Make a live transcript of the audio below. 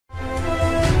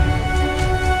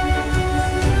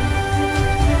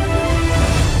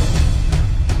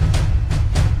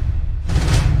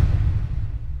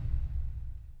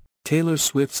Taylor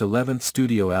Swift's 11th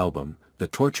studio album, The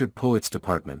Tortured Poets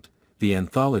Department, the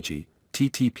anthology,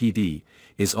 TTPD,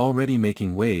 is already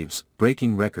making waves,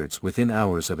 breaking records within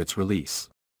hours of its release.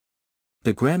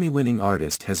 The Grammy-winning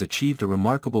artist has achieved a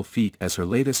remarkable feat as her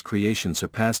latest creation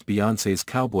surpassed Beyoncé's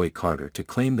Cowboy Carter to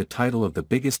claim the title of the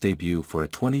biggest debut for a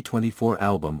 2024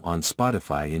 album on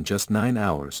Spotify in just 9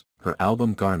 hours. Her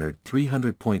album garnered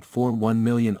 300.41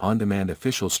 million on-demand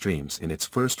official streams in its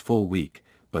first full week,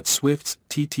 but Swift's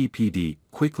TTPD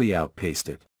quickly outpaced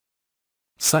it.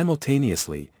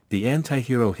 Simultaneously, the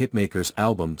anti-hero hitmaker's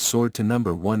album soared to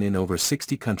number 1 in over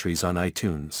 60 countries on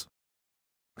iTunes.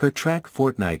 Her track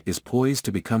Fortnite is poised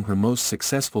to become her most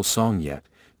successful song yet,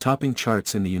 topping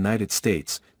charts in the United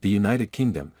States, the United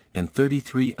Kingdom, and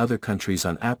 33 other countries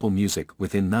on Apple Music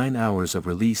within 9 hours of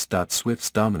release.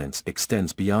 Swift's dominance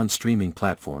extends beyond streaming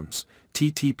platforms.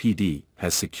 TTPD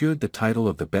has secured the title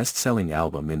of the best-selling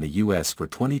album in the US for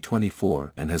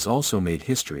 2024 and has also made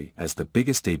history as the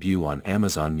biggest debut on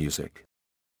Amazon Music.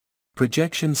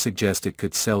 Projections suggest it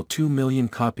could sell 2 million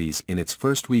copies in its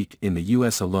first week in the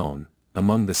US alone.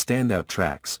 Among the standout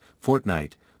tracks,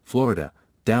 Fortnite, Florida,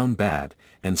 Down Bad,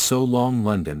 and So Long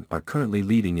London are currently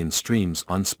leading in streams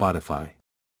on Spotify.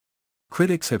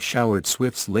 Critics have showered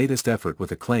Swift's latest effort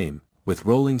with acclaim, with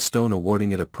Rolling Stone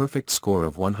awarding it a perfect score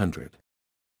of 100.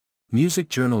 Music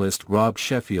journalist Rob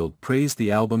Sheffield praised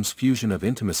the album's fusion of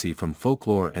intimacy from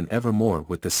folklore and evermore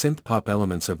with the synth-pop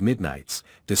elements of Midnights,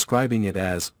 describing it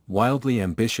as wildly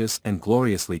ambitious and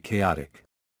gloriously chaotic.